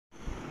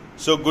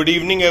So good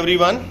evening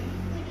everyone.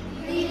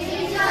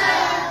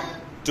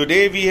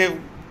 Today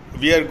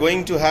we are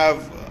going to have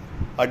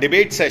a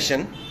debate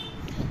session.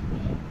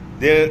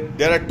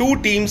 There are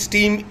two teams,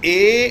 team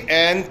A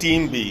and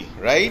team B,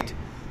 right?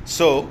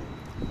 So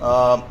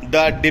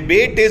the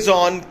debate is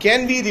on,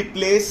 can we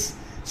replace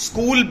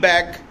school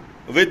bag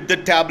with the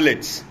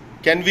tablets?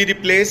 Can we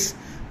replace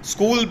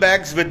school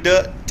bags with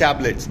the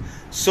tablets?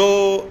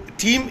 So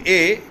team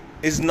A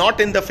is not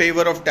in the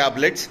favor of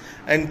tablets,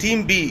 and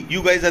team B,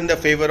 you guys are in the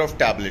favor of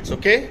tablets.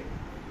 Okay?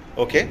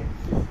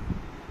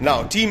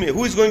 Now team A,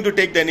 who is going to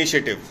take the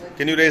initiative?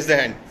 Can you raise the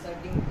hand?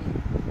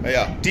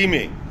 Yeah, team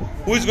A,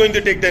 who is going to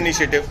take the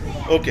initiative?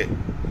 Okay,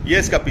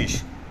 yes,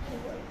 Kapish.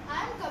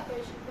 I am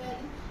Kapish. Well,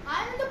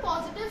 I am on the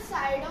positive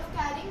side of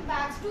carrying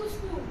bags to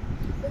school,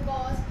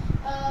 because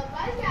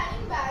while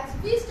carrying bags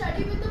we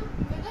study with the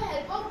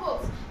help of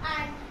books,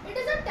 and it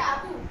is a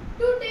taboo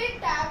to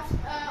take tabs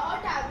or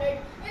tablet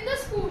in the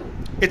school.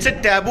 It's a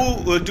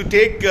taboo to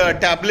take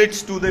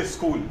tablets to the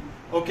school.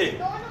 Okay.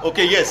 No,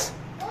 Okay. Yes.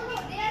 No,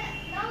 there are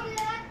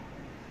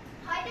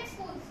high-tech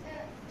schools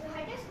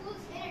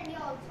in India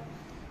also.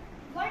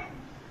 But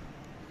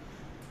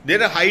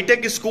There are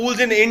high-tech schools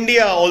in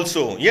India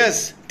also.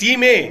 Yes.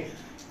 Team A,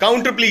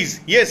 counter please.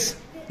 Yes.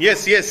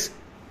 Yes,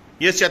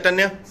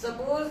 Chaitanya.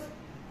 Suppose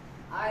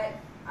I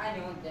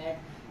know that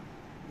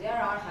there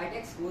are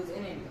high-tech schools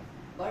in India,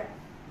 but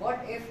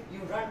what if you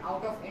run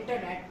out of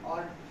internet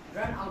or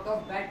run out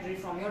of battery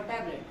from your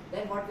tablet?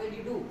 Then what will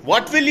you do?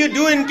 What will you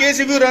do in case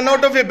if you run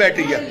out of your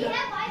battery? You Yeah.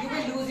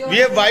 will lose your. We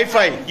have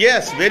Wi-Fi.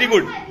 Yes, very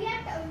good. we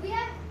have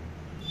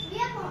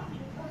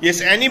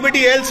Yes,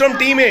 anybody else from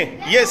team A?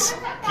 Yes,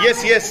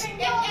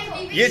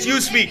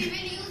 you speak.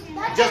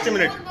 Just a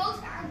minute.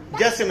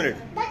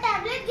 The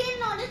tablet gain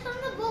knowledge from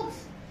the books.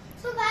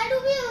 So why do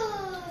we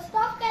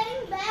stop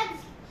carrying bags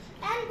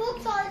and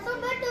books also?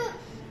 But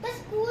the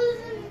schools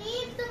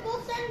need the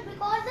books, and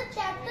because the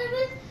chapter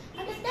will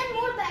understand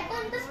more better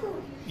in the school.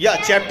 Yeah,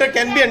 chapter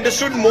can be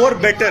understood more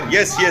better.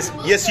 Yes,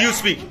 you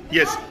speak.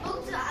 Yes.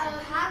 Books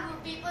have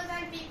papers,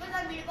 and papers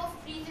are made of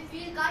trees. If we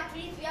cut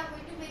trees, we are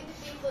going to make the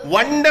papers.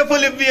 Wonderful.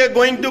 If we are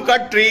going to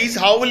cut trees,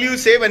 how will you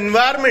save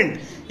environment?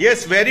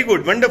 Yes, very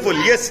good. Wonderful.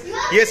 Yes,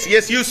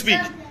 you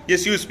speak.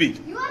 Yes, you speak.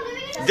 You are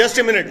living in Just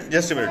a minute. Sir,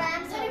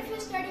 if you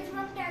study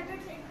from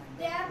tablets,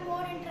 they are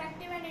more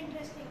interactive and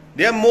interesting.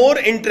 They are more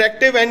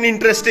interactive and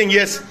interesting.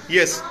 Yes.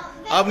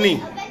 Avni.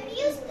 When we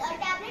use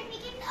tablet, we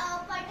can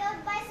put up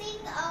by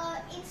seeing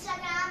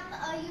Instagram,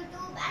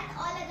 YouTube, and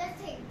all other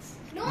things.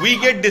 We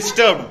get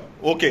disturbed.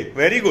 Okay,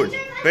 very good.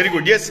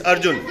 Yes,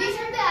 Arjun. We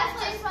should be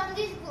abstain from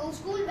these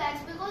school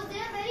bags because they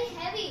are very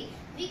heavy.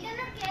 We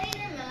cannot carry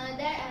them.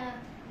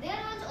 They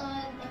are also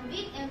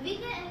we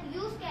can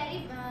use carry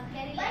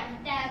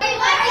tabs.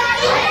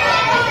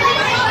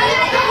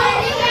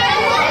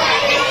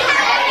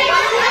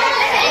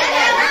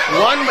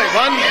 One by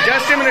one.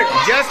 Just a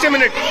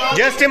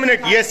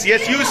minute. Yes,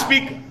 you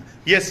speak.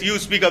 Yes, you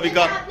speak,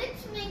 Avika.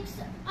 Tablets makes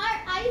our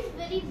eyes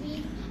very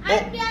weak, Oh.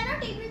 and we are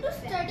not able to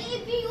study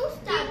if we use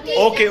tablets.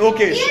 Okay.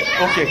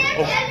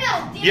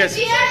 Yes.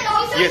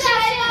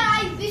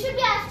 We should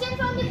be abstain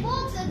from the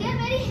books. They are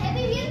very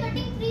heavy. We are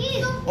cutting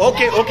trees.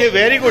 Okay,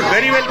 very good.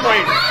 Very well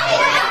point.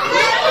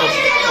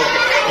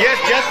 Yes,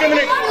 just a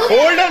minute.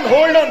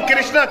 Hold on.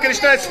 Krishna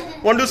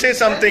want to say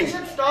something. We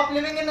should stop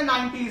living in the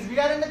 90s. We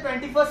are in the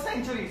 21st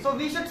century. So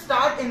we should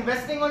start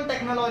investing on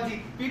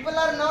technology. People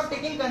are now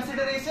taking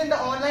consideration the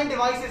online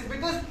devices,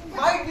 because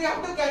why we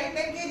have to carry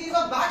 10 kgs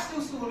of bags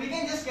to school? We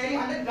can just carry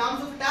 100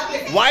 grams of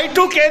tablet. Why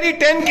to carry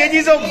 10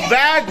 kgs of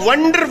bag?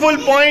 Wonderful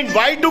point.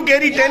 Why to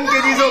carry 10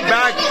 kgs of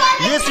bag?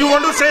 Yes, you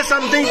want to say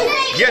something?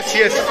 Yes.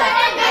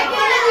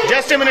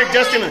 Just a minute.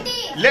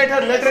 Let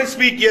her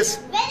speak. Yes.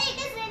 When it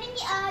is raining,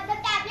 the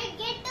tablet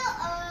get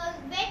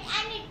wet,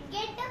 and it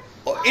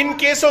get. In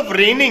case of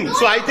raining,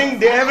 so I think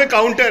they have a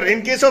counter.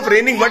 In case of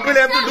raining, what will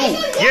I have to do?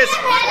 Yes.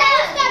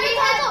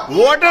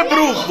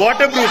 Waterproof.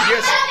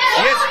 Yes.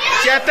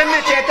 Chaitanya,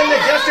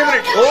 just a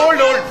minute. Hold.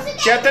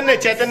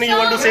 Chaitanya, you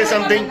want to say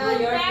something? In the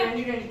year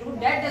 2022,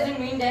 that doesn't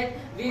mean that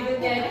we will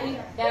carry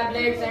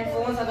tablets and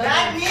phones.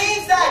 That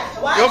means that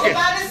why Okay.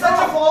 Japan is such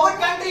a forward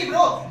country,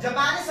 bro.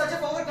 Japan is such a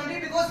forward country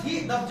because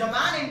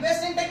Japan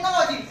invests in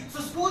technology. So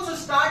schools should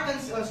start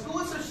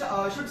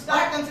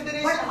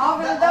considering But how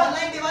will the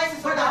online devices.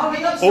 but how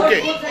will the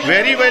Okay,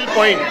 very well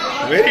point.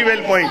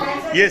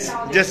 Yes,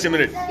 just a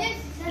minute.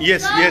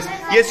 Yes,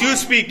 you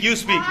speak. I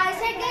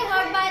said they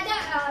hurt by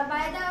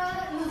the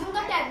using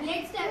the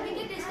tablets. That we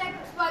get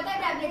distracted for the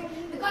tablets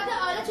because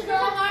all the children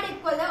are not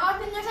equal. All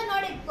fingers are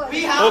not equal.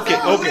 We have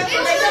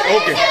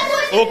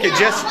Okay,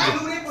 just Sir,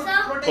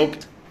 okay.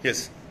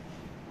 Yes,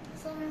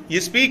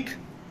 you speak.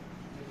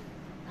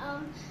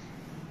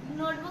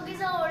 Notebook is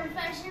an old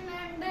fashion,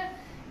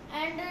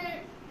 and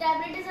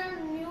tablet is a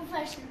new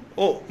fashion.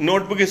 Oh,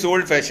 notebook is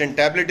old fashioned,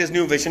 tablet is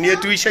new fashion. Yeah,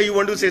 Twisha, you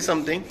want to say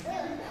something?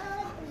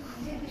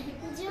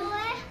 जो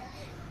है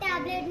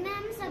tablet में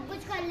हम सब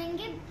कुछ कर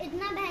लेंगे.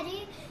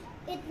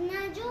 इतना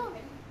जो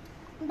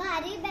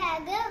भारी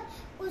बैग है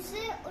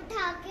उसे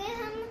उठा के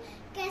हम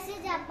कैसे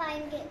जा पाएंगे.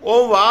 पाएंगे।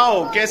 ओ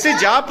वाओ, कैसे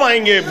जा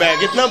पाएंगे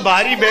बैग, इतना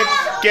भारी बैग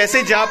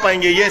कैसे जा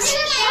पाएंगे? Yes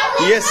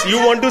yes, you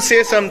want to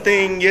से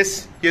something?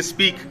 Yes yes,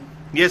 speak,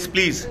 yes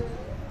please.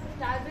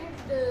 Tablet,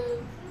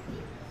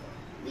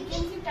 we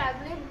can see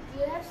tablet.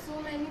 We have so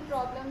many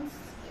problems,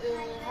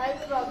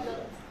 health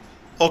problems.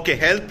 Okay,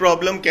 health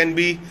problem can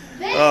be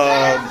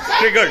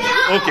triggered.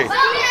 Okay,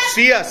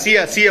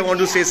 Sia want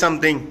to say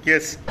something?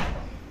 Yes.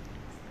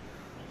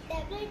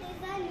 Tablet is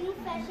a new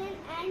fashion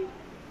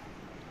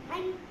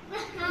and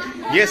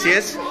Yes.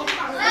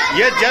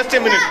 Just a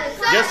minute.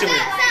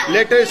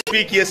 Let her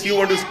speak. Yes, you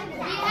want to.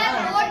 we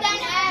have more than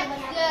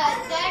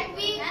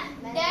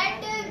apps that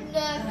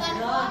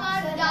confirm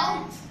our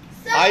doubts.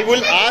 I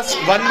will ask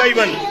one by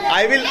one.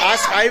 I will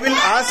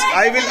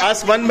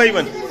ask one by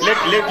one.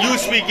 Let you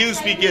speak.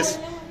 Yes.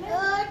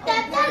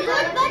 Tabs are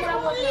good, but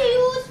only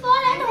used for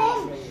at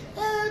home.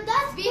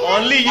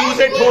 Only use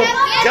at home.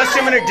 Just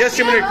a minute. Just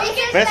a minute.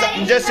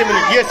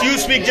 Yes, you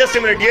speak. Just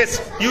a minute.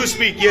 Yes, you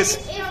speak. Yes.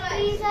 If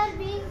trees are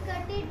being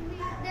cutted,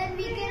 then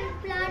we can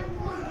plant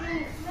more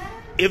trees.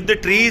 If the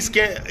trees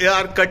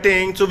are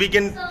cutting, so we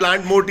can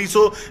plant more trees.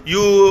 So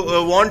you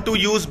want to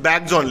use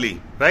bags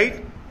only, right?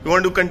 You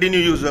want to continue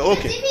use.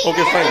 Okay,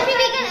 fine.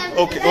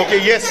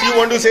 Okay. Yes, you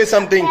want to say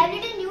something?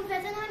 Tablet is new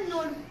fashion and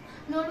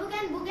notebook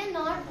and book are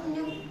not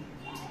new.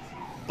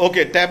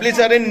 Okay, tablets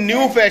are in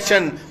new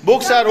fashion.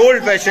 Books are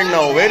old fashioned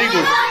now. Very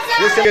good.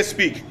 Yes,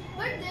 speak.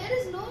 But there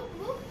is no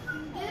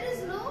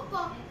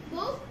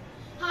book.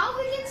 How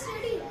we can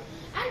study?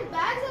 And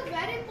bags are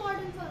very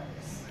important for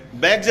us.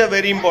 Bags are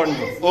very important.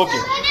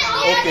 Okay.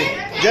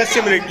 Just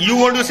a minute. You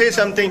want to say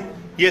something?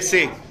 Yes,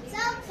 say.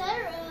 Sir,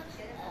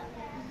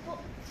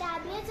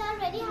 tablets are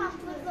very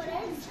harmful for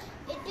us.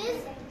 It is.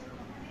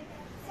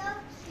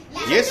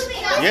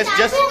 Yes,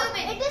 just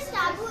It is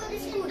taboo in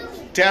school.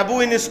 taboo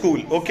in school.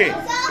 Okay,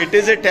 it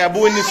is a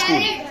taboo in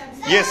school.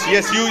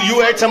 Yes,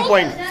 you add some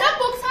point. Some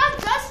books are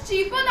just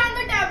cheaper than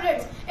the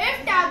tablets.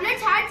 If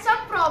tablets had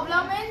some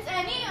problem in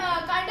any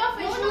kind of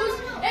issues,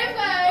 if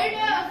it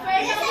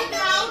fell on the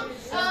ground,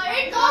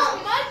 it was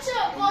much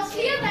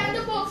costlier than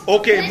the books.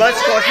 Okay, much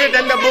costlier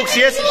than the books.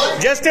 Yes,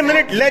 just a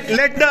minute. Let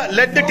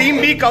the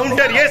team be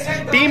counter. Yes,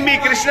 team B,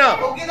 Krishna.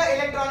 Okay, the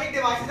electronic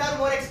devices are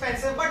more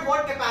expensive, but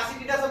what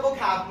capacity does a book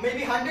have?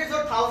 Maybe hundreds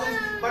or thousands,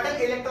 but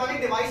an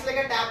electronic device like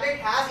a tablet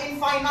has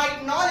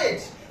infinite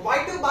knowledge.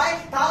 Why to buy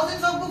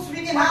thousands of books?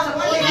 We can have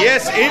one.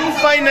 Yes,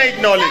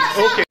 infinite knowledge.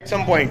 Okay,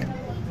 some point. A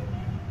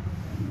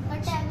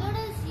tablet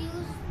is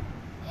used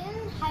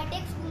in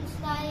high-tech schools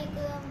like.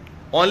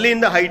 Only in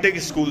the high-tech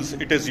schools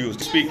it is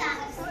used. Speak.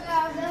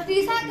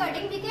 Trees are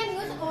cutting. We can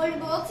use old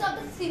books of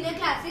the senior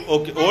classes.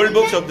 Okay, old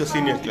books of the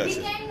senior classes.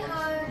 We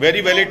can,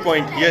 Very valid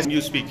point. Yes,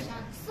 you speak.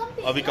 Some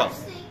people Avika. are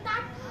saying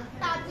that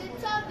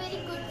tablets are very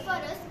good for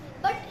us,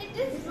 but it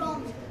is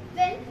wrong.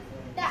 Well,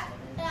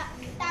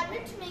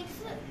 tablets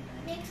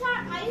makes our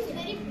eyes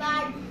very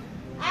bad.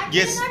 And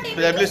Yes, we are not able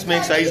to tablets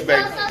makes study. eyes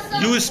bad.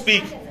 You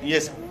speak.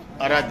 Yes,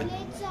 Aradhan.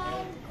 Tablets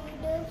are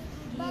good,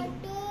 but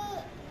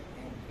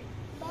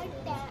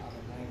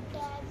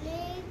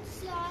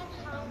tablets are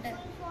harmful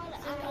for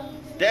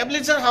eyes.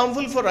 Tablets are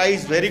harmful for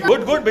eyes. Very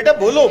good. Beta,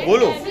 bolo. Tablet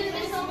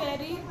is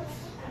very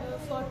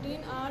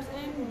 14 hours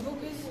and book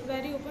is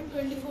very open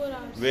 24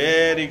 hours.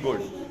 Very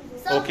good.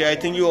 Okay, I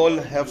think you all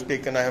have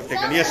taken. I have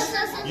taken. Yes,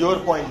 your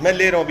point. मैं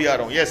ले रहा हूँ, अभी आ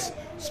रहा हूँ. Yes,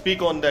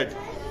 speak on that.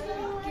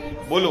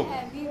 Bolo.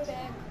 Heavy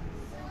bag.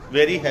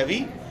 Very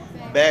heavy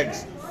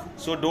bags.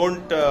 So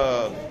don't.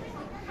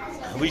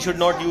 We should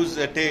not use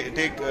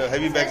take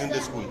heavy bags in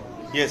the school.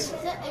 Yes.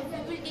 Sir, if we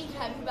will take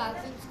heavy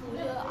bags in school,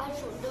 our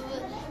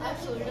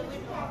shoulder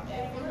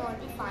will not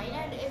be fine,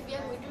 and if we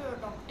are going to a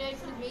doctor, it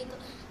will make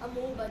a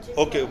more budget.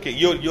 Okay.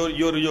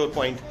 Your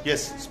point.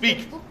 Yes.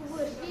 Speak. Book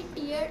will be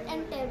tiered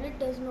and tablet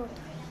does not.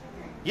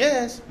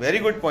 Yes. Very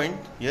good point.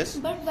 Yes.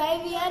 But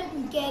why we are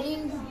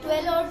carrying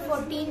 12 or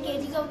 14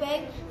 kgs of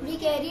bag, we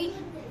carry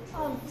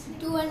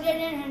 200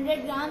 and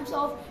 100 grams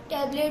of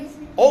tablets.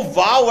 Oh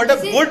wow! What a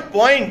good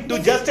point. To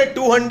just a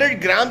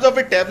 200 grams of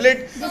a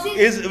tablet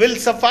will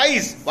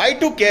suffice. Why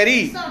to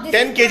carry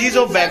 10 kgs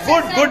of bag?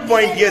 Good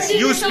point. Yes.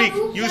 You speak.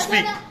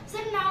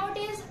 Sir,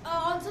 nowadays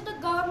also the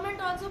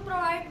government also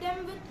provide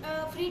them with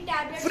free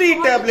tablets.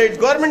 Free tablets.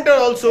 Government are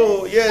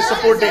also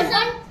supporting.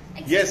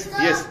 Yes.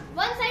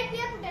 One side we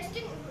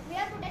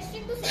are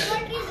protesting to save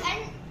our trees,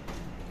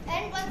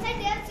 and one side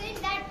they are saying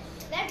that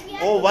we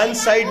are. Oh, one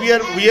side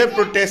we are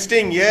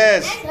protesting.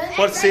 Yes,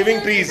 for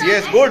saving trees.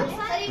 Yes, good.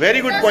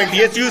 Very good point.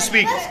 Yes, you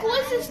speak. The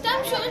school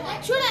system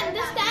should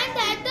understand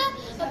that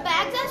the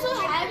bags are so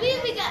heavy.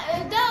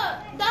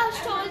 The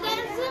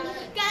shoulders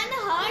can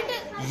hurt.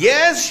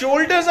 Yes,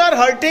 shoulders are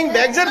hurting.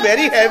 Bags are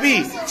very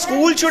heavy.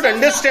 School should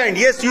understand.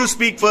 Yes, you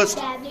speak first.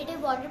 Tablet is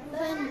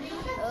waterproof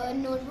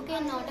and notebook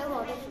is not a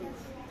waterproof.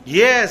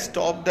 Yes,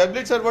 top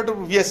tablets are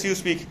waterproof. Yes, you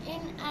speak.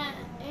 In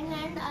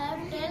and I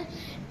will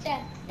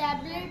tell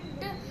tablet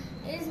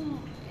is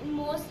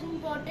most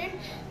important.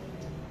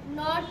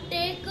 Not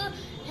take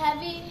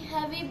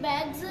heavy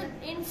bags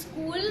in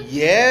school.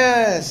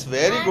 Yes,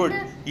 very good.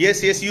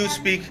 Yes, you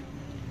speak.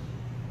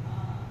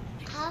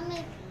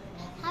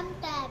 हम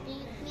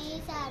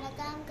सारा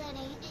काम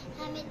करें,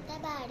 हम इतना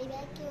भारी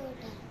bag क्यों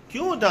उठाएं?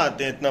 क्यों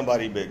उठाते हैं इतना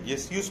भारी बैग?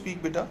 यस यू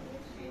स्पीक बेटा.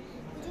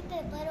 जो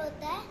पेपर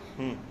होता है,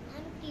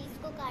 हम ट्रीज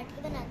को काट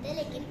के बनाते हैं,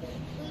 लेकिन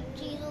कोई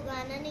ट्रीज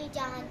उगाना नहीं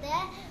चाहता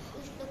है.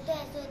 कुछ लोग तो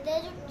ऐसे होते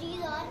हैं जो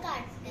ट्रीज और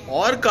काटते हैं.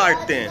 और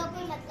काटते उसका हैं.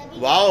 कोई मतलब ही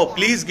नहीं Wow, होता.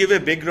 please give a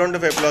big round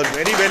of applause.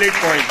 Very valid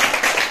point.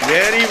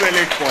 Very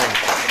valid point.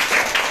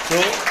 So,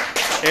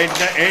 at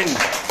the end,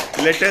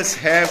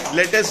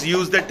 let us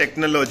use the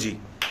technology.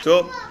 So,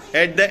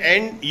 at the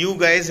end, you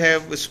guys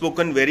have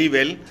spoken very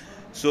well.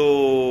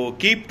 So,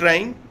 keep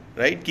trying,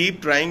 right?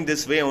 Keep trying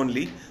this way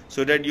only,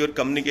 so that your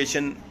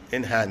communication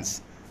enhance,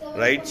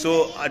 right? So,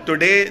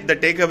 today the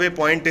takeaway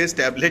point is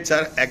tablets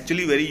are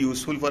actually very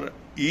useful for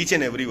each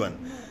and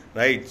everyone.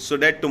 Right, so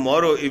that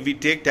tomorrow if we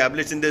take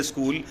tablets in the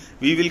school,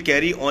 we will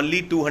carry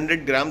only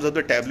 200 grams of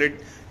the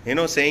tablet,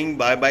 saying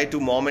bye bye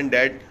to mom and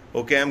dad.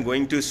 Okay, I'm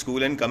going to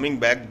school and coming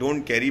back.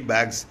 Don't carry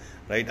bags,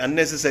 right?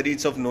 Unnecessary,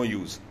 it's of no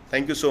use.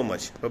 Thank you so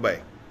much. Bye bye.